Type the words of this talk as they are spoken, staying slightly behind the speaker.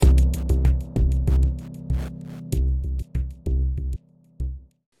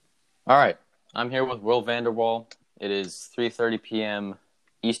All right, I'm here with Will Vander Wal. It is 3:30 p.m.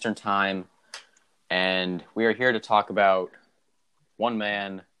 Eastern Time, and we are here to talk about one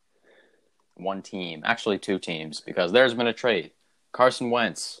man, one team. Actually, two teams, because there's been a trade. Carson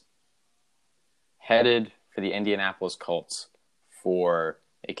Wentz headed for the Indianapolis Colts for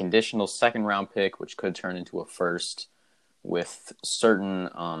a conditional second-round pick, which could turn into a first with certain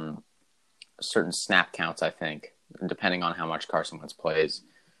snap counts, I think, depending on how much Carson Wentz plays,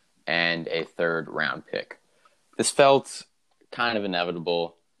 and a third-round pick. This felt kind of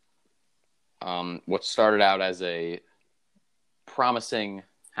inevitable. What started out as a promising,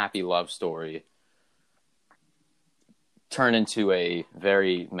 happy love story turned into a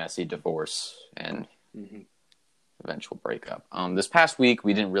very messy divorce and eventual breakup. This past week,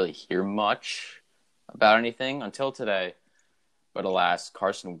 we didn't really hear much about anything until today. But alas,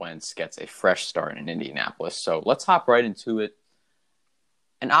 Carson Wentz gets a fresh start in Indianapolis. So let's hop right into it.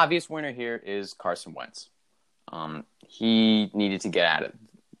 An obvious winner here is Carson Wentz. He needed to get out of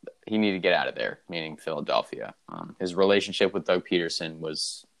there, meaning Philadelphia. His relationship with Doug Peterson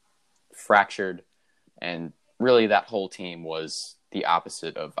was fractured, and really that whole team was the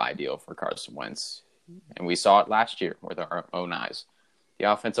opposite of ideal for Carson Wentz. And we saw it last year with our own eyes.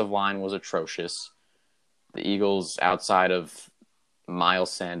 The offensive line was atrocious. The Eagles, outside of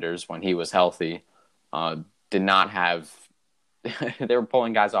Miles Sanders, when he was healthy, did not have – they were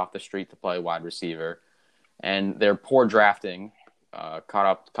pulling guys off the street to play wide receiver. And their poor drafting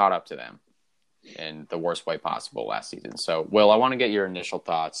caught up to them in the worst way possible last season. So, Will, I want to get your initial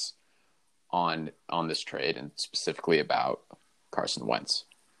thoughts on this trade and specifically about Carson Wentz.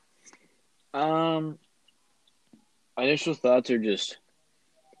 Initial thoughts are just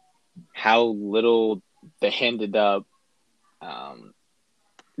how little they ended up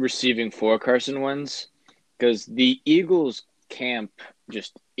receiving for Carson Wentz, because the Eagles camp,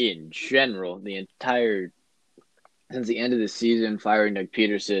 just in general, since the end of the season, firing Doug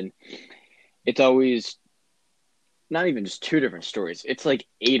Peterson, it's always not even just two different stories. It's like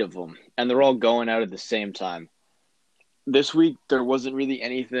 8 of them, and they're all going out at the same time. This week, there wasn't really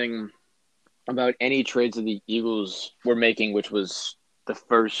anything about any trades that the Eagles were making, which was the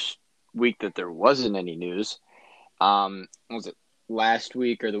first week that there wasn't any news. Was it last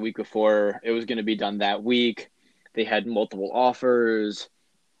week or the week before? It was going to be done that week. They had multiple offers.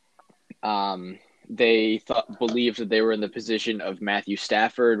 They believed that they were in the position of Matthew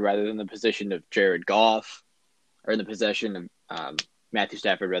Stafford rather than the position of Jared Goff, or in the possession of Matthew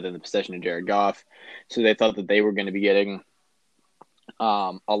Stafford rather than the possession of Jared Goff. So they thought that they were going to be getting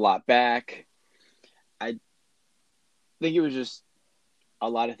a lot back. I think it was just a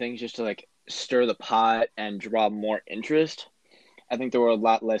lot of things just to stir the pot and draw more interest. I think there were a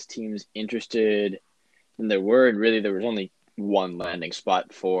lot less teams interested than there were, and really there was only one landing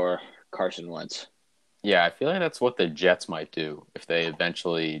spot for Carson Wentz. Yeah, I feel like that's what the Jets might do if they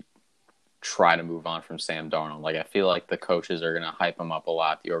eventually try to move on from Sam Darnold. I feel like the coaches are going to hype him up a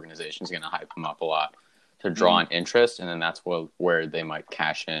lot. The organization's going to hype him up a lot to draw an interest, and then that's where they might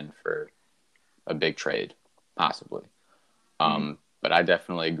cash in for a big trade, possibly. But I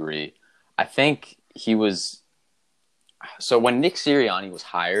definitely agree. I think he was – so when Nick Sirianni was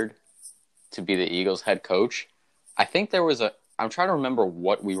hired to be the Eagles head coach, I think there was I'm trying to remember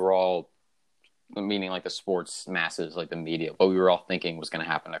what we were all – meaning the sports masses, the media, what we were all thinking was going to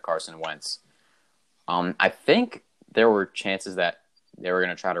happen to Carson Wentz. I think there were chances that they were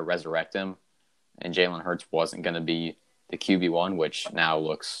going to try to resurrect him, and Jalen Hurts wasn't going to be the QB1, which now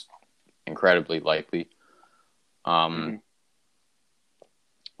looks incredibly likely. But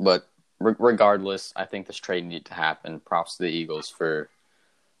regardless, I think this trade needed to happen. Props to the Eagles for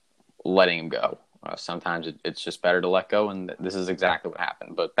letting him go. Sometimes it's just better to let go, and this is exactly what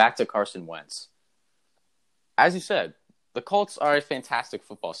happened. But back to Carson Wentz. As you said, the Colts are a fantastic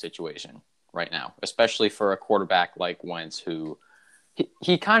football situation right now, especially for a quarterback like Wentz, who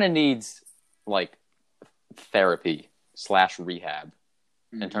he kind of needs therapy / rehab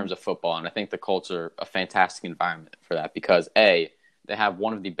in terms of football. And I think the Colts are a fantastic environment for that because, A, they have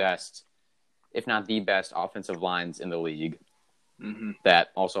one of the best, if not the best, offensive lines in the league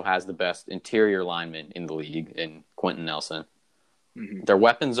that also has the best interior lineman in the league in Quentin Nelson. Their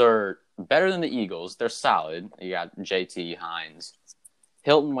weapons are better than the Eagles. They're solid. You got JT, Hines,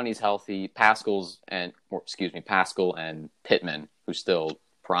 Hilton when he's healthy, Pascal and Pittman, who's still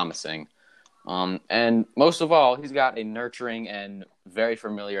promising. And most of all, he's got a nurturing and very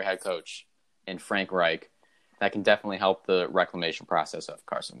familiar head coach in Frank Reich that can definitely help the reclamation process of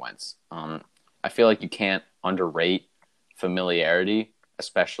Carson Wentz. I feel like you can't underrate familiarity,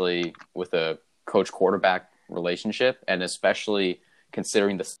 especially with a coach-quarterback relationship, and especially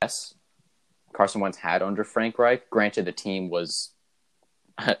considering the success Carson Wentz had under Frank Reich. Granted, the team was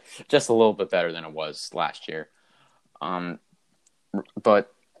just a little bit better than it was last year.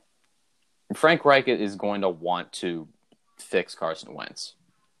 But Frank Reich is going to want to fix Carson Wentz.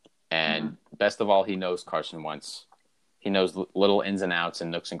 And best of all, he knows Carson Wentz. He knows little ins and outs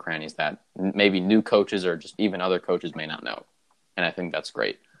and nooks and crannies that maybe new coaches or just even other coaches may not know. And I think that's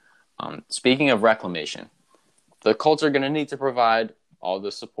great. Speaking of reclamation, the Colts are going to need to provide all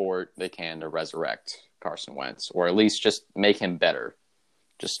the support they can to resurrect Carson Wentz, or at least just make him better.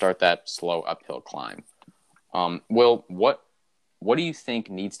 Just start that slow uphill climb. Will, what do you think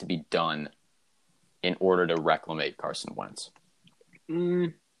needs to be done in order to reclamate Carson Wentz?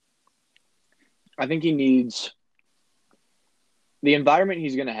 I think he needs the environment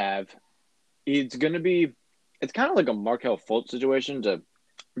he's going to have. It's going to be – it's kind of like a Markelle Fultz situation to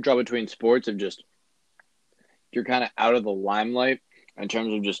draw between sports of just you're kind of out of the limelight in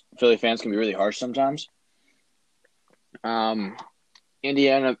terms of just Philly fans can be really harsh sometimes.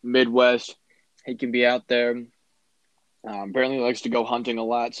 Indiana, Midwest, he can be out there. Apparently he likes to go hunting a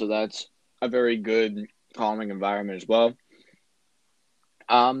lot, so that's a very good calming environment as well.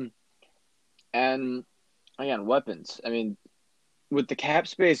 And again, weapons. I mean, with the cap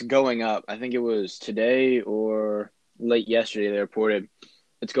space going up, I think it was today or late yesterday they reported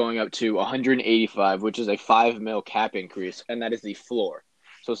it's going up to 185, which is a $5 million cap increase, and that is the floor.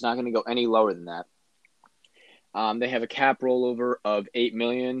 So it's not going to go any lower than that. They have a cap rollover of $8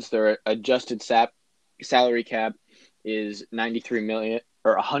 million. Their adjusted salary cap is $93 million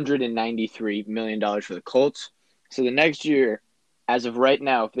or $193 million for the Colts. So the next year, as of right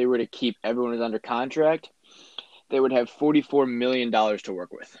now, if they were to keep everyone who's under contract, they would have $44 million to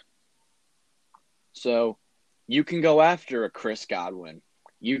work with. So you can go after a Chris Godwin.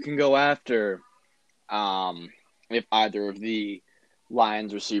 You can go after if either of the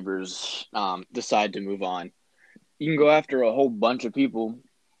Lions receivers decide to move on. You can go after a whole bunch of people.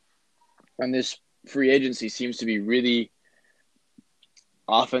 And this free agency seems to be really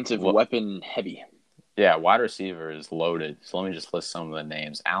offensive weapon heavy. Yeah, wide receiver is loaded. So let me just list some of the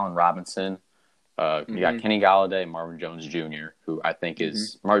names. Allen Robinson. You got Kenny Galladay, Marvin Jones Jr., who I think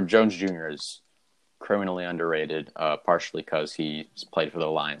is Marvin Jones Jr. is criminally underrated, partially because he's played for the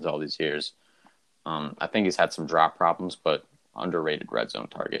Lions all these years. I think he's had some drop problems, but underrated red zone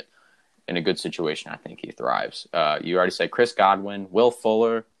target. In a good situation, I think he thrives. You already said Chris Godwin, Will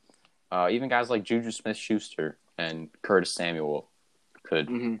Fuller, even guys like Juju Smith-Schuster and Curtis Samuel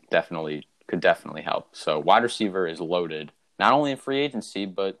could definitely help. So wide receiver is loaded, not only in free agency,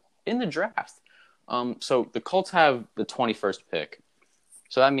 but in the draft. So the Colts have the 21st pick.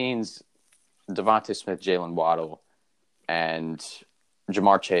 So that means Devontae Smith, Jalen Waddle, and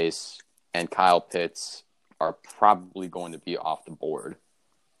Jamar Chase and Kyle Pitts are probably going to be off the board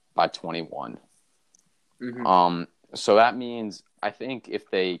by 21. So that means I think if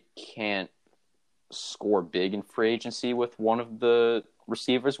they can't score big in free agency with one of the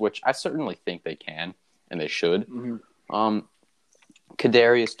receivers, which I certainly think they can and they should,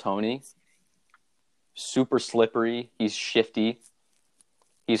 Kadarius Toney, super slippery. He's shifty.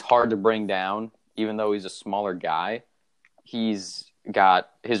 He's hard to bring down, even though he's a smaller guy. He's got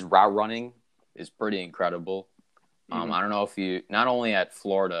his route running is pretty incredible. I don't know if you not only at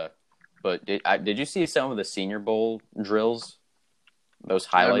Florida, but did you see some of the Senior Bowl drills? Those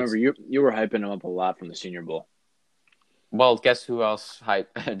highlights. I remember you were hyping him up a lot from the Senior Bowl. Well, guess who else hype?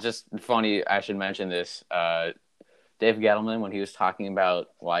 Just funny. I should mention this. Dave Gettleman, when he was talking about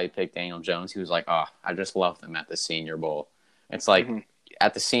why he picked Daniel Jones, he was like, "Oh, I just love them at the Senior Bowl." It's like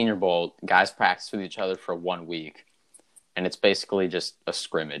at the Senior Bowl, guys practice with each other for 1 week, and it's basically just a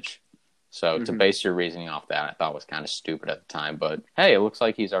scrimmage. So to base your reasoning off that, I thought was kind of stupid at the time. But hey, it looks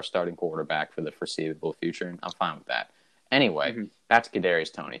like he's our starting quarterback for the foreseeable future, and I'm fine with that. Anyway, that's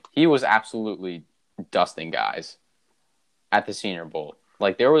Kadarius Toney. He was absolutely dusting guys at the Senior Bowl.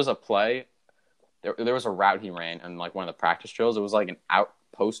 Like there was a play. There was a route he ran in like one of the practice drills. It was like an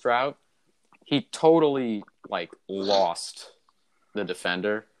outpost route. He totally like lost the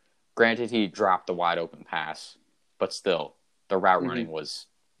defender. Granted, he dropped the wide open pass, but still, the route running was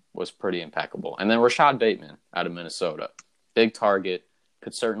pretty impeccable. And then Rashad Bateman out of Minnesota, big target,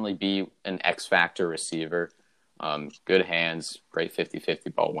 could certainly be an X factor receiver. Good hands, great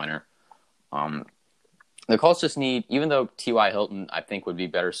 50-50 ball winner. The Colts just need, even though T.Y. Hilton, I think, would be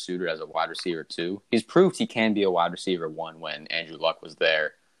better suited as a wide receiver, too. He's proved he can be a wide receiver, one, when Andrew Luck was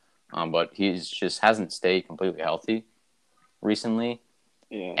there. But he's just hasn't stayed completely healthy recently.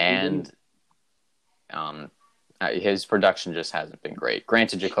 Yeah, and his production just hasn't been great.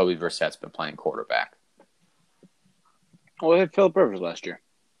 Granted, Jacoby Brissett's been playing quarterback. Well, they had Philip Rivers last year.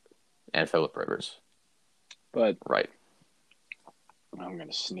 and Phillip Rivers. But Right. I'm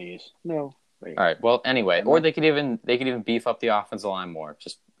gonna sneeze. No. Wait. All right. Well, anyway, Am or I? they could even beef up the offensive line more.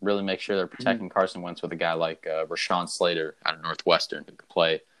 Just really make sure they're protecting Carson Wentz with a guy like Rashawn Slater out of Northwestern who can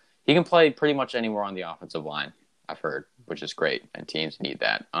play. He can play pretty much anywhere on the offensive line, I've heard, which is great, and teams need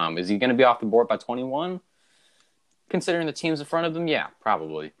that. Is he going to be off the board by 21? Considering the teams in front of him, yeah,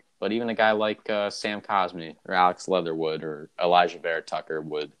 probably. But even a guy like Sam Cosmi or Alex Leatherwood or Elijah Vera Tucker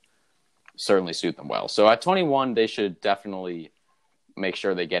would certainly suit them well. So at 21, they should definitely make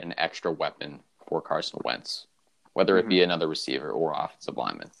sure they get an extra weapon for Carson Wentz, whether it be another receiver or offensive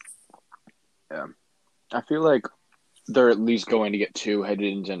lineman. Yeah. I feel like they're at least going to get two headed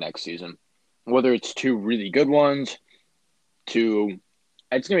into next season. Whether it's two really good ones, it's going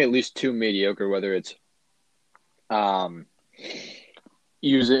to be at least two mediocre, whether it's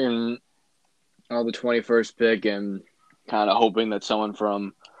using the 21st pick and kind of hoping that someone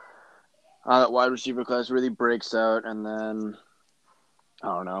from that wide receiver class really breaks out, and then, I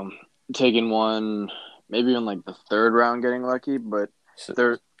don't know, taking one, maybe in like the third round getting lucky, but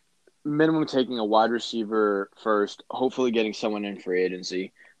they're minimum taking a wide receiver first, hopefully getting someone in free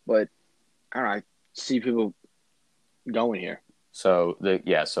agency. But I don't know, I see people going here. So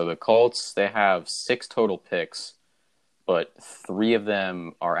the Colts, they have 6 total picks, but 3 of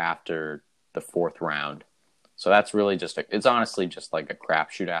them are after the 4th round. So that's really it's honestly just like a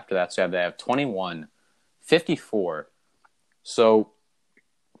crapshoot after that. So they have 21, 54. So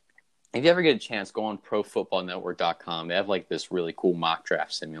if you ever get a chance, go on ProFootballNetwork.com. They have like this really cool mock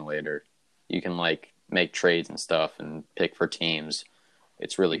draft simulator. You can like make trades and stuff and pick for teams.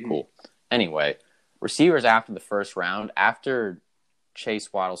 It's really cool. Anyway, receivers after the 1st round, after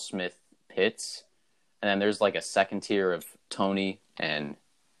Chase, Waddle, Smith, Pitts, and then there's like a second tier of Tony and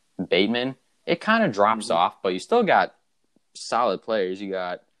Bateman. It kind of drops off, but you still got solid players. You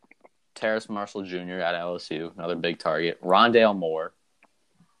got Terrace Marshall Jr. at LSU, another big target. Rondale Moore,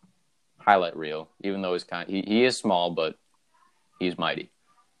 highlight reel, even though he is small, but he's mighty.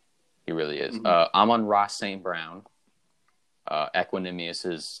 He really is. Amon-Ra St. Brown,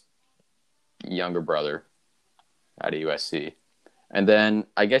 Equanimous' younger brother out of USC. And then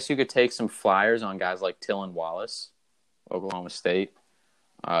I guess you could take some flyers on guys like Tylan Wallace, Oklahoma State.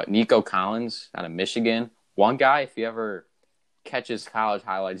 Nico Collins out of Michigan. One guy, if you ever catch his college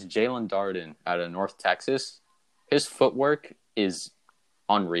highlights, Jalen Darden out of North Texas. His footwork is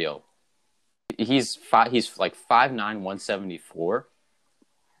unreal. He's like 5'9", 174,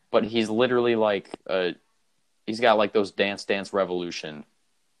 but he's literally like he's got like those Dance Dance Revolution,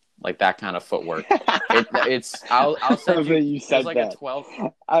 like that kind of footwork. I'll send you. There's like a 12.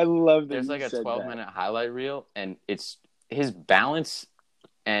 I love that. There's like a 12-minute highlight reel, and it's his balance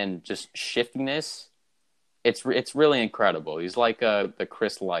and just shiftiness. It's really incredible. He's like the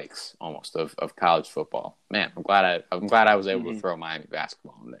Chris Likes almost of college football. Man, I'm glad I was able to throw Miami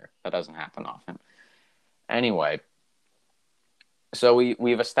basketball in there. That doesn't happen often. Anyway, so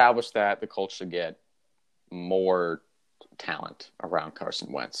we've established that the Colts should get more talent around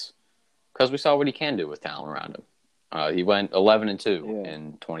Carson Wentz because we saw what he can do with talent around him. He went 11-2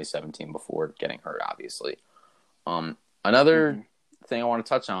 in 2017 before getting hurt, obviously. Another thing I want to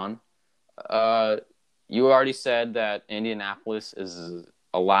touch on. You already said that Indianapolis is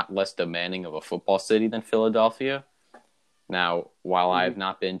a lot less demanding of a football city than Philadelphia. Now, while I have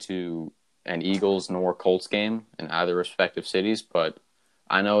not been to an Eagles nor Colts game in either respective cities, but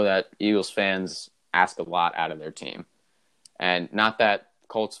I know that Eagles fans ask a lot out of their team. And not that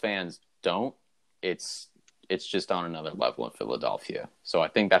Colts fans don't. It's just on another level in Philadelphia. So I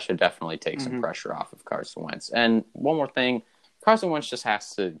think that should definitely take some pressure off of Carson Wentz. And one more thing, Carson Wentz just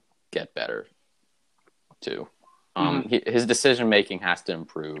has to get better too. His decision-making has to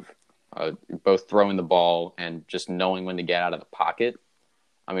improve, both throwing the ball and just knowing when to get out of the pocket.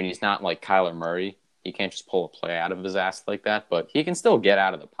 I mean, he's not like Kyler Murray. He can't just pull a play out of his ass like that, but he can still get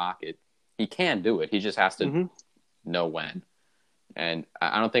out of the pocket. He can do it. He just has to know when. And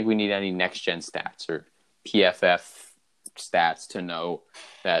I don't think we need any next-gen stats or PFF stats to know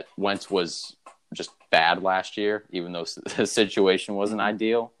that Wentz was just bad last year, even though the situation wasn't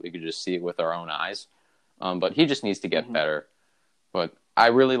ideal. We could just see it with our own eyes. But he just needs to get better. But I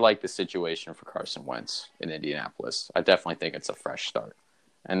really like the situation for Carson Wentz in Indianapolis. I definitely think it's a fresh start.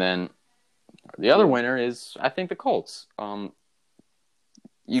 And then the other winner is, I think, the Colts.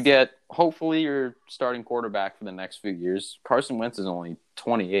 You get, hopefully, your starting quarterback for the next few years. Carson Wentz is only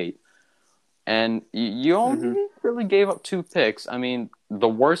 28. And you only really gave up 2 picks. I mean, the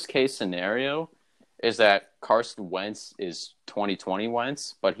worst-case scenario is that Carson Wentz is 2020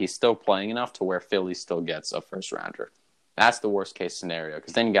 Wentz, but he's still playing enough to where Philly still gets a first-rounder. That's the worst case scenario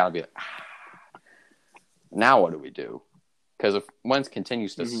because then you got to be like, now what do we do? Because if Wentz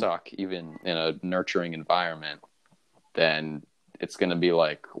continues to suck, even in a nurturing environment, then it's going to be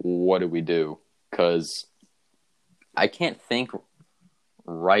like, what do we do? Because I can't think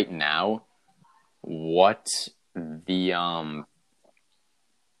right now what the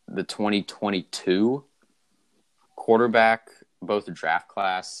 2022 quarterback, both the draft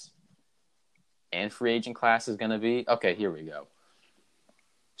class and free agent class, is going to be. Okay, here we go.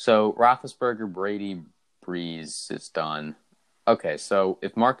 So Roethlisberger, Brady, Breeze is done. Okay, so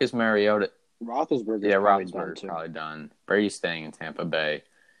if Marcus Mariota, Roethlisberger's probably done. Brady's staying in Tampa Bay.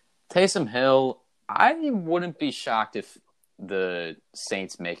 Taysom Hill, I wouldn't be shocked if the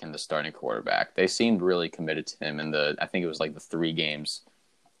Saints make him the starting quarterback. They seemed really committed to him in I think it was like the 3 games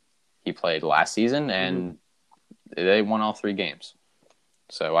he played last season, and they won all 3 games.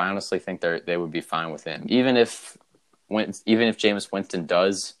 So I honestly think they would be fine with him. Even if Jameis Winston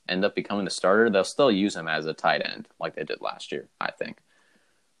does end up becoming the starter, they'll still use him as a tight end like they did last year, I think.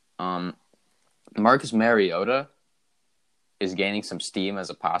 Marcus Mariota is gaining some steam as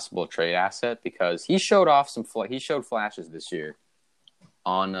a possible trade asset because he showed flashes this year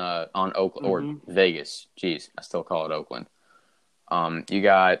on Oakland or Vegas. Jeez, I still call it Oakland. You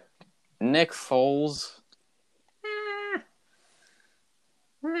got Nick Foles.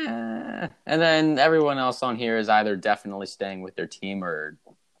 And then everyone else on here is either definitely staying with their team or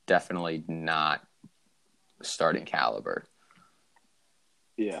definitely not starting caliber.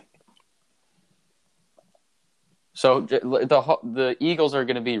 Yeah. So the Eagles are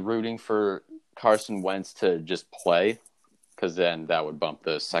going to be rooting for Carson Wentz to just play because then that would bump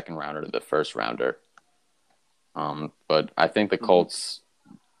the second rounder to the first rounder. But I think the Colts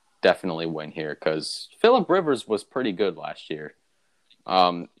definitely win here because Phillip Rivers was pretty good last year.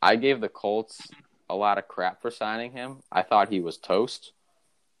 I gave the Colts a lot of crap for signing him. I thought he was toast,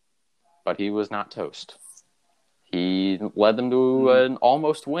 but he was not toast. He led them to an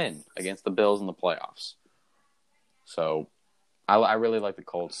almost win against the Bills in the playoffs. So I really like the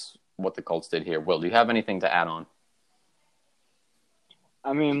Colts, what the Colts did here. Will, do you have anything to add on?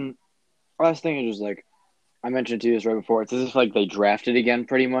 I mean, I was thinking just like, I mentioned to you this right before, it's as if like they drafted again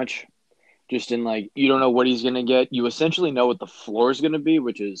pretty much. Just in like, you don't know what he's going to get. You essentially know what the floor is going to be,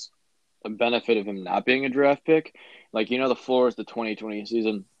 which is a benefit of him not being a draft pick. Like, the floor is the 2020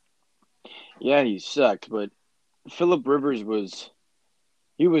 season. Yeah, he sucked, but Phillip Rivers was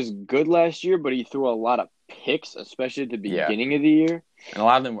good last year, but he threw a lot of picks, especially at the beginning of the year. And a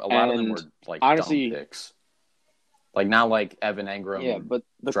lot of them were like honestly, dumb picks. Like not like Evan Engram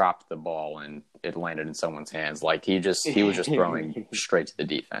dropped the ball and it landed in someone's hands. Like he was just throwing straight to the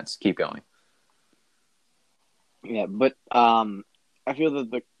defense. Keep going. Yeah, but I feel that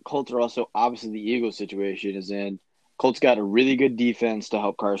the Colts are also obviously the Eagles situation is in. Colts got a really good defense to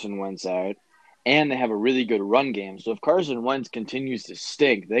help Carson Wentz out, and they have a really good run game. So if Carson Wentz continues to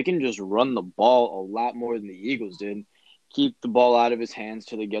stink, they can just run the ball a lot more than the Eagles did, keep the ball out of his hands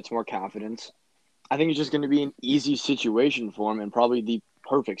till he gets more confidence. I think it's just going to be an easy situation for him and probably the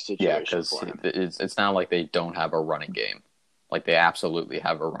perfect situation for him. Yeah, because it's not like they don't have a running game. Like they absolutely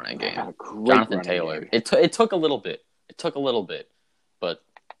have a running game. Jonathan Taylor. Game. It took a little bit. But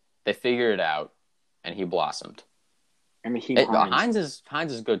they figured it out, and he blossomed. I mean, Hines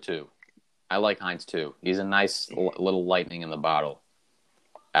is good too. I like Hines too. He's a nice little lightning in the bottle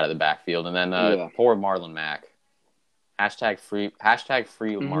out of the backfield. And then poor Marlon Mack. Hashtag free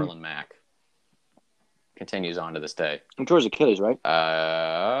Marlon Mack. Continues on to this day. I'm sure his Achilles, right?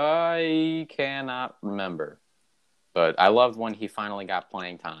 I cannot remember. But I loved when he finally got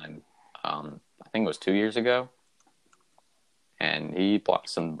playing time. I think it was 2 years ago. And he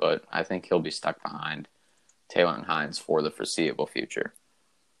blossomed, but I think he'll be stuck behind Taylor and Hines for the foreseeable future.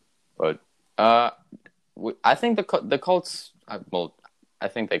 But I think the Colts, I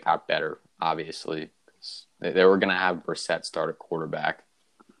think they got better, obviously. They were going to have Brissett start at quarterback.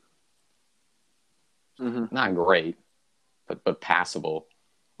 Not great, but passable.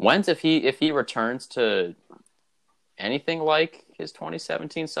 Wentz, if he returns to anything like his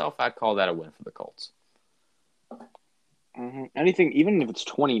 2017 self, I'd call that a win for the Colts. Anything, even if it's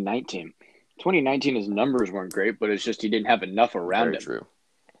 2019. 2019, his numbers weren't great, but it's just he didn't have enough around him. Very true.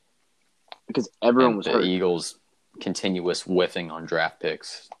 Because everyone was hurt. The Eagles' continuous whiffing on draft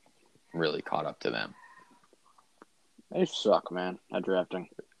picks really caught up to them. They suck, man, at drafting.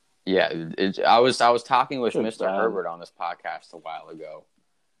 Yeah, I was talking with Mr. Herbert on this podcast a while ago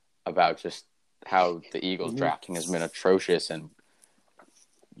about just how the Eagles drafting has been atrocious, and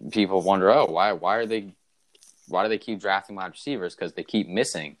people wonder, why do they keep drafting wide receivers? Because they keep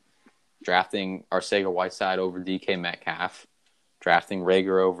missing. drafting Arcega-Whiteside over DK Metcalf, drafting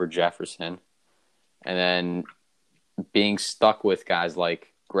Rager over Jefferson, and then being stuck with guys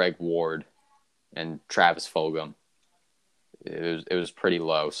like Greg Ward and Travis Fulgham. It was pretty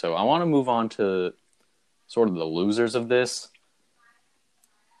low. So I want to move on to sort of the losers of this.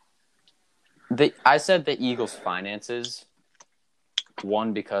 I said the Eagles' finances.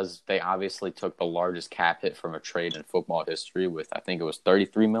 One, because they obviously took the largest cap hit from a trade in football history with, I think it was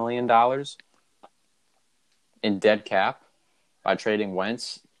 $33 million in dead cap by trading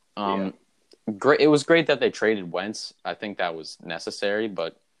Wentz. Great. It was great that they traded Wentz. I think that was necessary,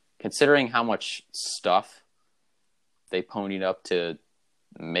 but considering how much stuff they ponied up to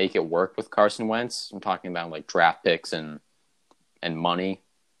make it work with Carson Wentz, I'm talking about like draft picks and money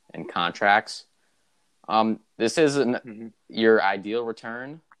and contracts. This isn't your ideal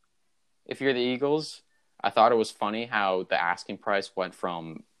return if you're the Eagles. I thought it was funny how the asking price went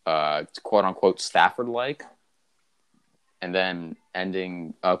from quote-unquote Stafford-like and then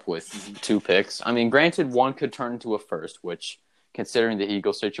ending up with 2 picks. I mean, granted, one could turn into a first, which, considering the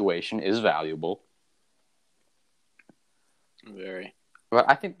Eagles situation, is valuable. Very. But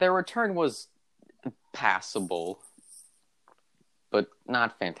I think their return was passable, but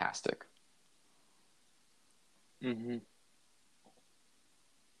not fantastic. Mm-hmm.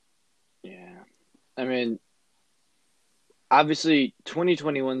 Yeah. I mean, obviously,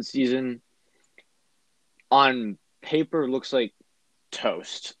 2021 season on paper looks like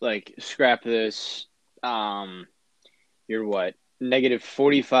toast. Like, scrap this. You're what? Negative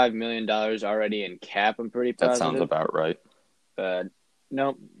 $45 million already in cap, I'm pretty positive. That sounds about right.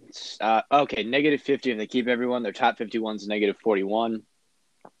 Nope. Okay, negative 50 if they keep everyone. Their top 51's negative 41.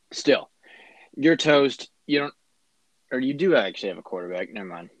 Still, you're toast. You don't, or you do actually have a quarterback. Never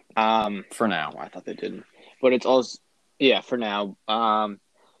mind. For now. I thought they didn't. But it's also, yeah, for now.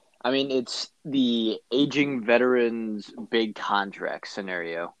 I mean, it's the aging veterans big contract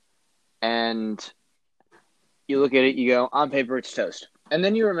scenario. And you look at it, you go, on paper, it's toast. And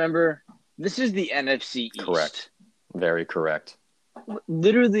then you remember, this is the NFC East. Correct. Very correct.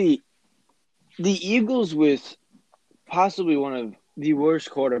 Literally, the Eagles with possibly one of the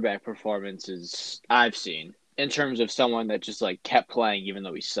worst quarterback performances I've seen in terms of someone that just like kept playing even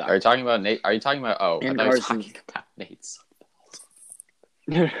though he sucked. Are you talking about Nate? Are you talking about? Oh, And I thought Carson. you were talking about Nate.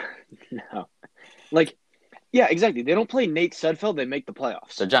 No, like, yeah, exactly. They don't play Nate Sudfeld; they make the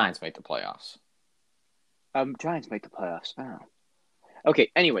playoffs. The Giants make the playoffs. Giants make the playoffs. Oh.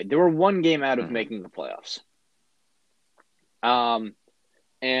 Okay. Anyway, they were one game out of making the playoffs.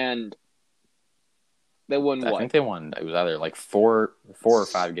 And they won what? I think they won. It was either like four or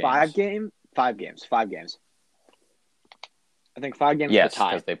 5 games. 5 games. I think 5 games. Yes, for the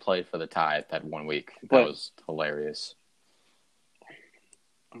tie. because they played for the tie that 1 week. That was hilarious.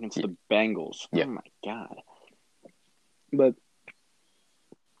 Against the Bengals. Yeah. Oh my god. But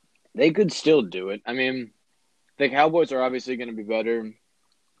they could still do it. I mean, the Cowboys are obviously going to be better.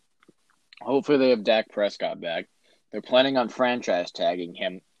 Hopefully they have Dak Prescott back. They're planning on franchise tagging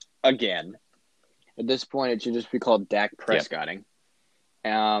him again. At this point, it should just be called Dak Prescotting.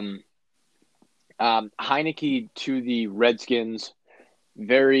 Heineke to the Redskins.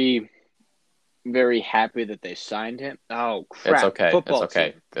 Very, very happy that they signed him. Oh, crap. It's okay. Football it's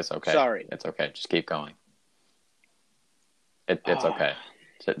okay. team. It's okay. Sorry. It's okay. Just keep going. It's okay.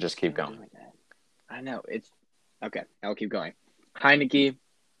 So just keep going. I know. It's okay. I'll keep going. Heineke,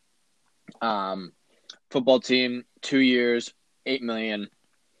 football team, 2 years, $8 million.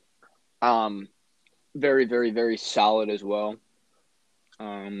 Very, very, very solid as well.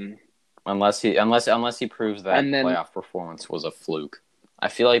 Unless he proves that playoff performance was a fluke. I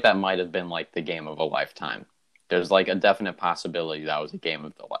feel like that might have been like the game of a lifetime. There's like a definite possibility that was a game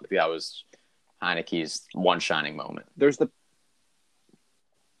of the life. That was Heineke's one shining moment. There's the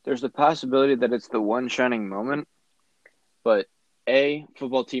possibility that it's the one shining moment, but A,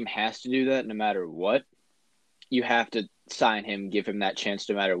 football team has to do that no matter what. You have to sign him, give him that chance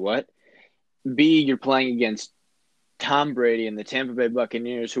no matter what. B, you're playing against Tom Brady and the Tampa Bay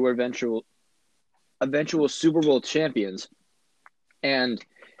Buccaneers, who are eventual Super Bowl champions. And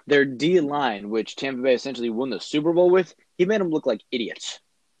their D-line, which Tampa Bay essentially won the Super Bowl with, he made them look like idiots.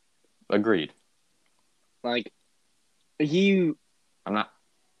 Agreed. Like, I'm not...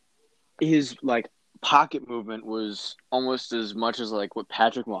 His, like, pocket movement was almost as much as, like, what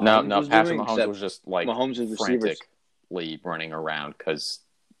Patrick Mahomes was Patrick doing. Mahomes was just, like, frantically running around because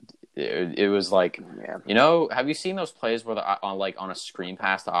it was like, you know, have you seen those plays where on a screen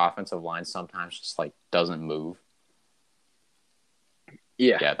pass, the offensive line sometimes just, like, doesn't move?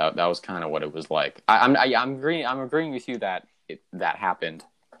 Yeah, that was kind of what it was like. I'm agreeing with you that that happened.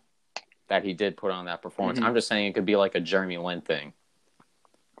 that he did put on that performance. Mm-hmm. I'm just saying it could be like a Jeremy Lin thing,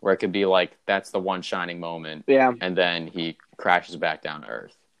 where it could be like that's the one shining moment, and then he crashes back down to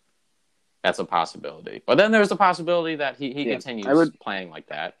earth. That's a possibility. But then there's the possibility that he continues playing like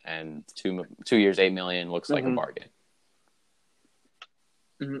that, and 2 years, $8 million looks like a bargain.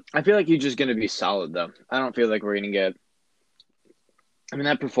 Mm-hmm. I feel like he's just going to be solid, though. I don't feel like we're going to get. I mean,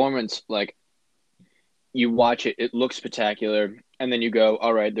 that performance, like, you watch it, it looks spectacular, and then you go,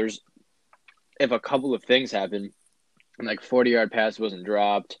 all right, if a couple of things happen, like 40-yard pass wasn't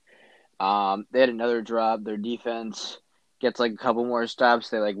dropped, they had another drop, their defense gets like a couple more stops,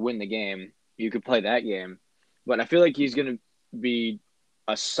 they like win the game. You could play that game, but I feel like he's going to be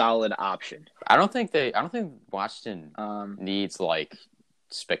a solid option. I don't think Washington needs like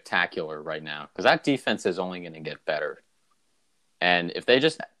spectacular right now, because that defense is only going to get better. And if they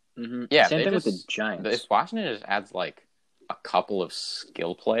just same thing with the Giants. If Washington just adds like a couple of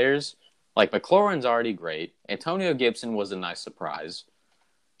skill players, like McLaurin's already great. Antonio Gibson was a nice surprise.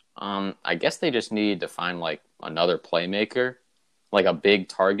 I guess they just need to find like another playmaker, like a big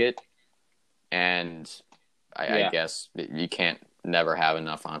target. And I guess you can't never have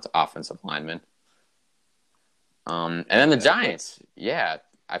enough offensive linemen. And then the Giants,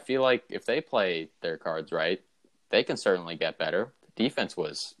 I feel like if they play their cards right, they can certainly get better. The defense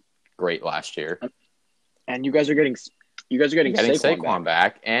was great last year, and you guys are getting Saquon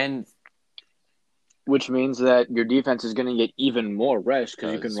back, and which means that your defense is going to get even more rest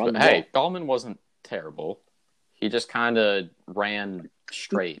because you can run the ball. Hey, Gallman wasn't terrible. He just kind of ran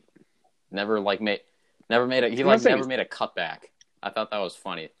straight. Never made a cutback. I thought that was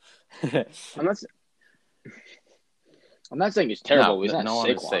funny. I'm not saying he's terrible. No, he's not no Saquon.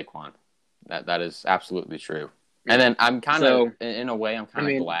 One is Saquon. That is absolutely true. And then I'm kind of, in a way,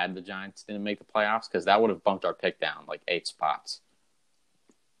 glad the Giants didn't make the playoffs, because that would have bumped our pick down like 8 spots.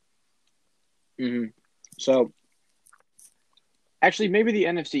 Mm-hmm. So, actually, maybe the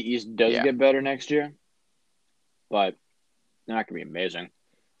NFC East does get better next year, but they're not going to be amazing.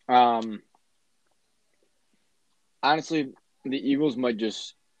 Honestly, the Eagles might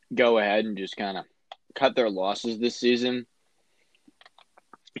just go ahead and just kind of cut their losses this season.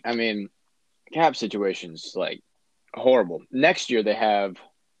 I mean, cap situation's like horrible. Next year they have.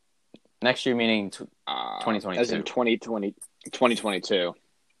 Next year meaning 2022. As in 2022.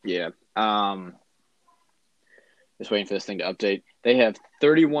 Yeah. Just waiting for this thing to update. They have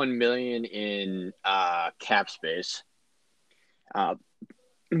 $31 million in cap space.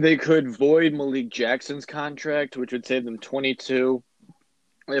 They could void Malik Jackson's contract, which would save them 22.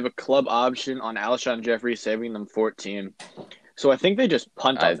 They have a club option on Alshon Jeffrey, saving them 14. So I think they just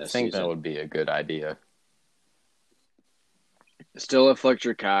punt on this season. I think that would be a good idea. Still have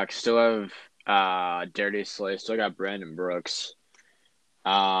Fletcher Cox. Still have Darius Slay. Still got Brandon Brooks.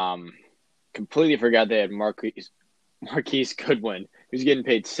 Completely forgot they had Marquise Goodwin, who's getting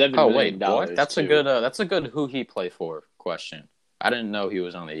paid $7 million. What? That's a good who he play for question. I didn't know he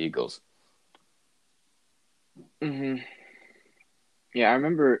was on the Eagles. Mm-hmm. Yeah, I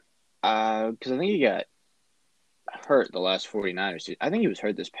remember because I think he got hurt the last 49ers. I think he was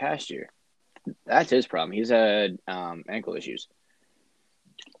hurt this past year. That's his problem. He's had ankle issues.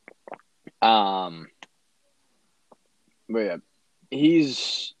 But yeah,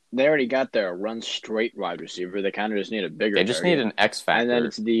 they already got their run straight wide receiver. They kind of just need a bigger. They just target. need an X factor, and then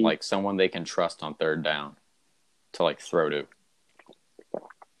it's like someone they can trust on third down to like throw to.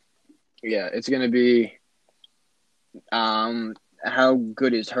 Yeah, it's gonna be how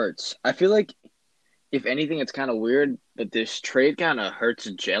good is Hurts. I feel like if anything, it's kind of weird that this trade kind of hurts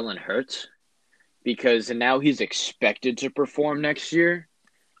Jalen Hurts because now he's expected to perform next year,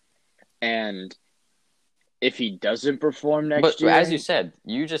 and if he doesn't perform next year, as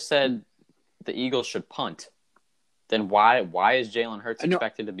you just said the Eagles should punt. Then why is Jalen Hurts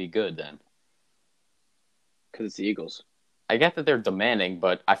expected to be good then? Because it's the Eagles. I get that they're demanding,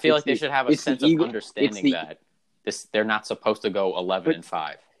 but I feel like they should have a sense of understanding that they're not supposed to go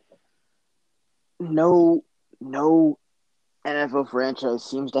 11-5. No NFL franchise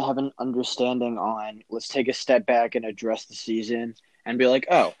seems to have an understanding on let's take a step back and address the season and be like,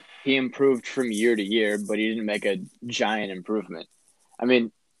 oh, he improved from year to year, but he didn't make a giant improvement. I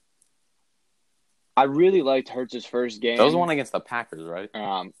mean, I really liked Hurts' first game. That was the one against the Packers, right?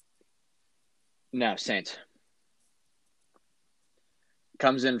 No, Saints.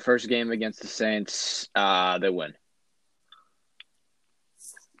 Comes in first game against the Saints, they win.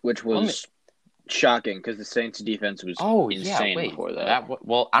 Which was shocking because the Saints' defense was insane before that.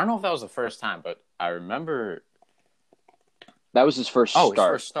 Well, I don't know if that was the first time, but I remember that was his first start. His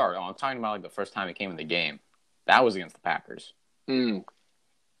first start. Oh, I'm talking about like the first time he came in the game. That was against the Packers.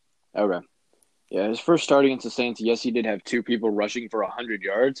 Okay. Yeah, his first start against the Saints, yes, he did have two people rushing for 100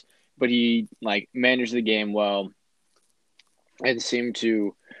 yards, but he managed the game well and seemed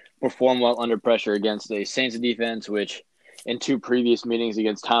to perform well under pressure against a Saints defense, which in two previous meetings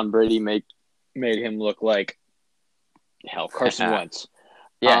against Tom Brady made him look like hell, Carson Wentz.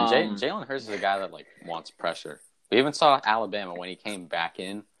 Yeah, and Jalen Hurts is a guy that wants pressure. We even saw Alabama when he came back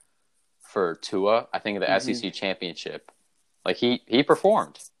in for Tua, I think, the SEC championship. He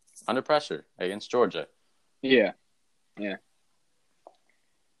performed under pressure against Georgia. Yeah. I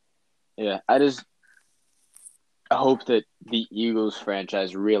hope that the Eagles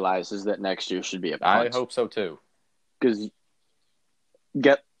franchise realizes that next year should be a punt. I hope so too. Because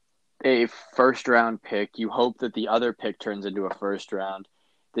get a first round pick, you hope that the other pick turns into a first round.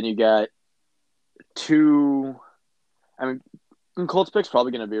 Then you got two. I mean, Colts pick's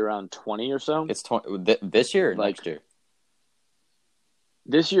probably going to be around 20 or so. It's this year or next year?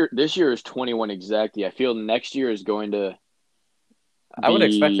 This year is 21 exactly. I feel next year is going to I would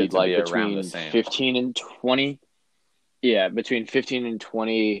expect it to be between around the same. 15 and 20. Yeah, between 15 and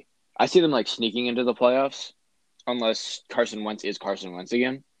 20. I see them sneaking into the playoffs unless Carson Wentz is Carson Wentz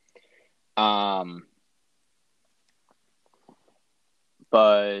again.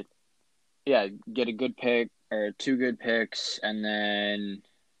 But yeah, get a good pick or two good picks, and then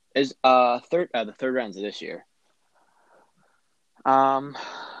is the third round's this year.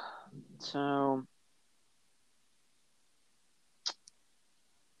 So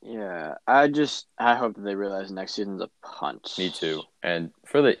yeah, I hope that they realize next season's a punt. Me too. And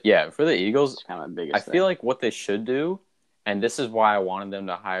for the Eagles, it's kind of my biggest I feel like what they should do, and this is why I wanted them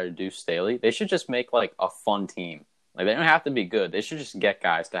to hire Deuce Staley, they should just make a fun team. They don't have to be good. They should just get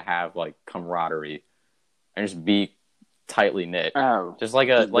guys to have camaraderie and just be tightly knit. Oh, just like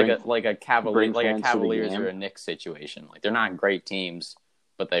a Cavaliers or a Knicks situation. They're not great teams,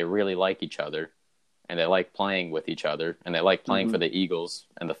 but they really like each other, and they like playing with each other, and they like playing for the Eagles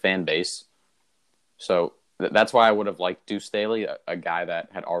and the fan base. So that's why I would have liked Deuce Staley, a guy that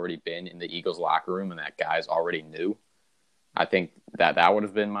had already been in the Eagles locker room and that guys already knew. I think that would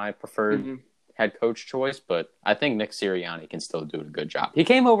have been my preferred head coach choice, but I think Nick Sirianni can still do a good job. He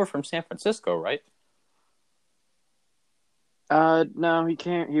came over from San Francisco, right? No, he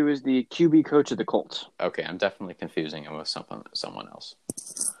can't. He was the QB coach of the Colts. Okay, I'm definitely confusing him with someone else.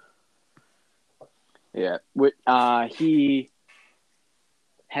 Yeah, he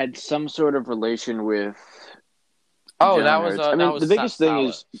had some sort of relation with. Oh, Jalen that was. Hurts. That was the biggest thing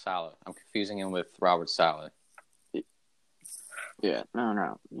is Saleh. I'm confusing him with Robert Saleh. Yeah,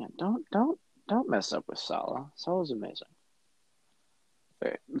 no. Yeah, don't mess up with Saleh. Saleh's amazing.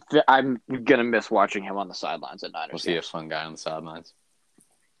 I'm gonna miss watching him on the sidelines at Niners. Was he a fun guy on the sidelines?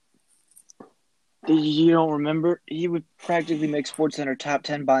 You don't remember? He would practically make SportsCenter top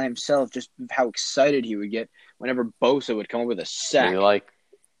 10 by himself. Just how excited he would get whenever Bosa would come up with a sack.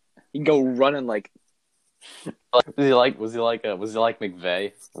 He'd go running Was he like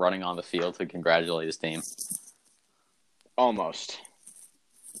McVay running on the field to congratulate his team? Almost,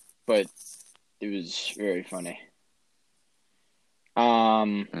 but it was very funny.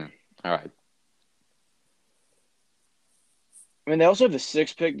 All right. I mean, they also have the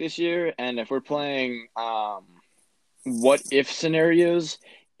 6th pick this year, and if we're playing what if scenarios,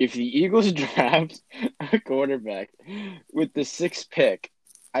 if the Eagles draft a quarterback with the 6th pick,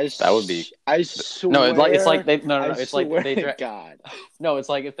 that would be. I swear. No, it's like they. No. It's like they draft. God. No, it's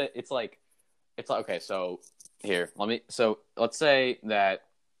like okay. So here, let's say that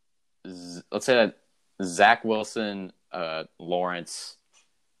Zach Wilson, Lawrence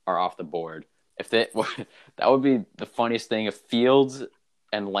are off the board. If that would be the funniest thing if Fields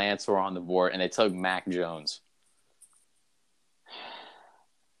and Lance were on the board and they took Mac Jones.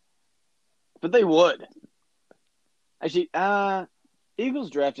 But they would. Actually,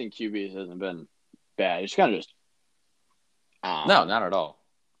 Eagles drafting QBs hasn't been bad. It's kind of just no, not at all.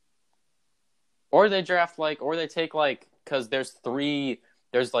 Or they draft or they take because there's a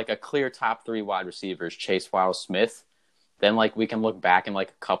clear top 3 wide receivers, Chase, Wild, Smith. Then we can look back in a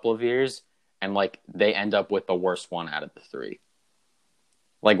couple of years and they end up with the worst one out of the 3.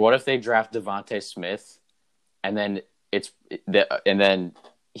 What if they draft Devontae Smith and then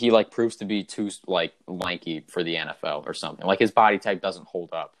he proves to be too lanky for the NFL or something. His body type doesn't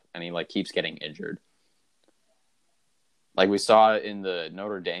hold up and he keeps getting injured. We saw in the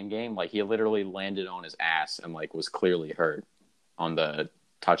Notre Dame game, he literally landed on his ass and was clearly hurt on the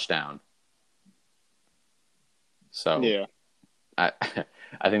touchdown. So yeah. I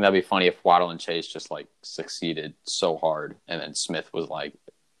think that'd be funny if Waddle and Chase just succeeded so hard and then Smith was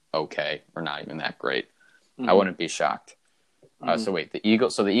okay or not even that great. I wouldn't be shocked. So wait, the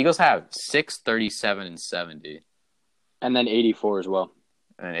Eagles. So the Eagles have 6, 37, and 70, and then 84 as well,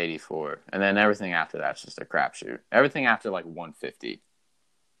 and 84, and then everything after that's just a crapshoot. Everything after like 150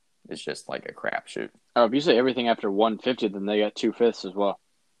 is just like a crapshoot. Oh, if you say everything after 150, then they got 2/5 as well.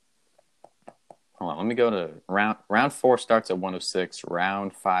 Hold on, let me go to round 4 starts at 106.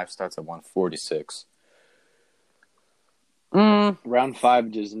 Round 5 starts at 146. Round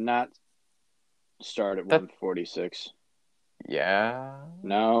 5 does not start at 146. Yeah.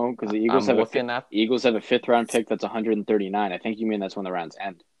 No, because the Eagles have a 5th round pick that's 139. I think you mean that's when the rounds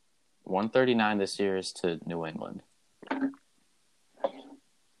end. 139 this year is to New England.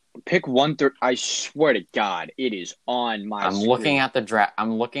 Pick 130. I swear to God, it is on my screen. Looking at the draft.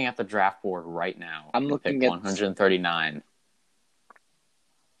 I'm looking at the draft board right now. I'm looking at 139.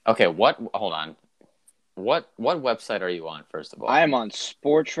 Okay, what? Hold on. What website are you on? First of all, I am on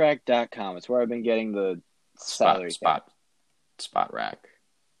Sportrack.com. It's where I've been getting the salary spot rack.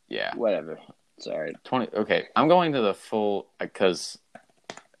 Yeah. Whatever. Sorry. 20. Okay, I'm going to the full because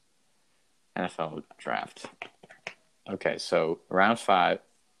NFL draft. Okay, so round 5,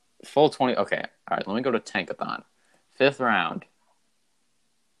 full 20. Okay, all right. Let me go to Tankathon. 5th round.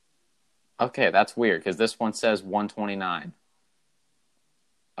 Okay, that's weird because this one says 129.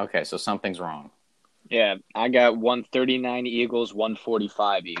 Okay, so something's wrong. Yeah, I got 139 Eagles,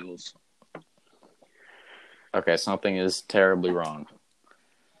 145 Eagles. Okay, something is terribly wrong.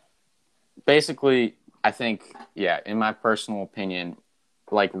 Basically, I think, in my personal opinion,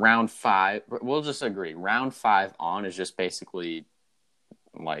 like round 5, we'll just agree. Round 5 on is just basically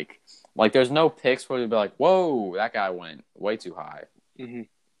like there's no picks where you'd be like, whoa, that guy went way too high. Mm-hmm.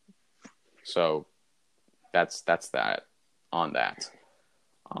 So that's that on that.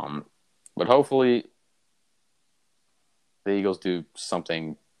 But hopefully the Eagles do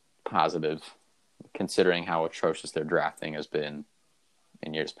something positive, considering how atrocious their drafting has been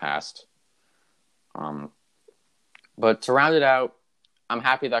in years past. But to round it out, I'm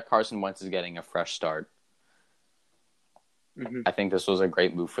happy that Carson Wentz is getting a fresh start. Mm-hmm. I think this was a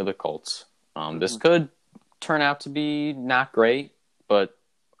great move for the Colts. This could turn out to be not great, but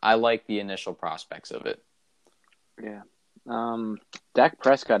I like the initial prospects of it. Yeah. Dak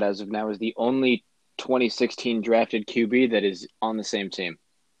Prescott, as of now, is the only 2016 drafted QB that is on the same team.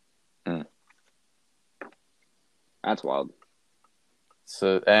 That's wild.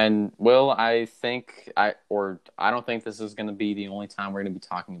 So, and Will, I don't think this is going to be the only time we're going to be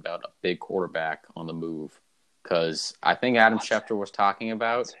talking about a big quarterback on the move, because I think Adam Schefter was talking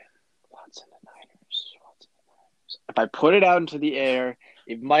about Watson the Niners. If I put it out into the air,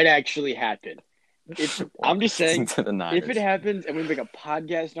 it might actually happen. I'm just saying, if it happens and we make a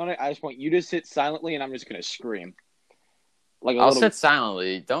podcast on it, I just want you to sit silently and I'm just going to scream. I'll sit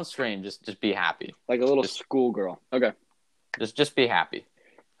silently. Don't scream. Just be happy. Like a little schoolgirl. Okay. Just be happy.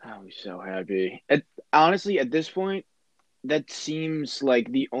 I'll be so happy. Honestly, at this point, that seems like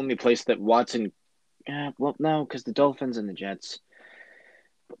the only place that Watson... well, no, because the Dolphins and the Jets.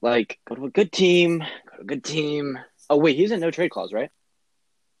 Like, go to a good team. Oh, wait, he's in no trade clause, right?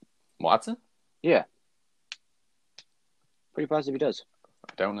 Watson? Yeah. Pretty positive he does.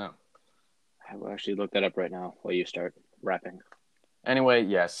 I don't know. I will actually look that up right now while you start rapping. Anyway,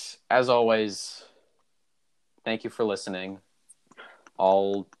 yes. As always, thank you for listening.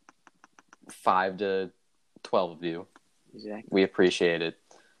 All 5 to 12 of you. Exactly. We appreciate it.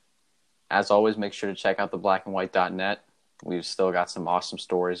 As always, make sure to check out theblackandwhite.net. We've still got some awesome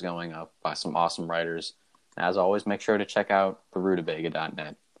stories going up by some awesome writers. As always, make sure to check out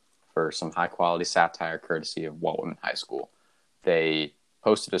therutabaga.net for some high-quality satire courtesy of Walt Whitman High School. They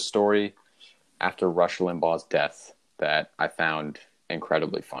posted a story after Rush Limbaugh's death that I found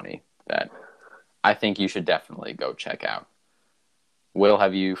incredibly funny that I think you should definitely go check out. Will,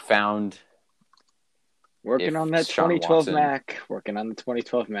 have you found... Working on that 2012 Mac. Working on the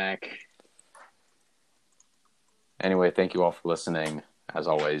 2012 Mac. Anyway, thank you all for listening. As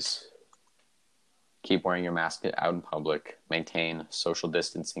always, keep wearing your mask out in public. Maintain social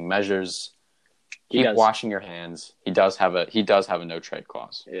distancing measures. Keep washing your hands. He does have a no trade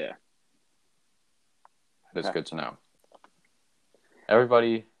clause. Yeah. That is good to know.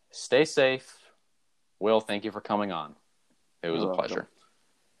 Everybody, stay safe. Will, thank you for coming on. It was a pleasure.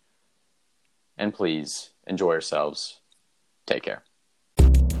 And please, enjoy yourselves. Take care.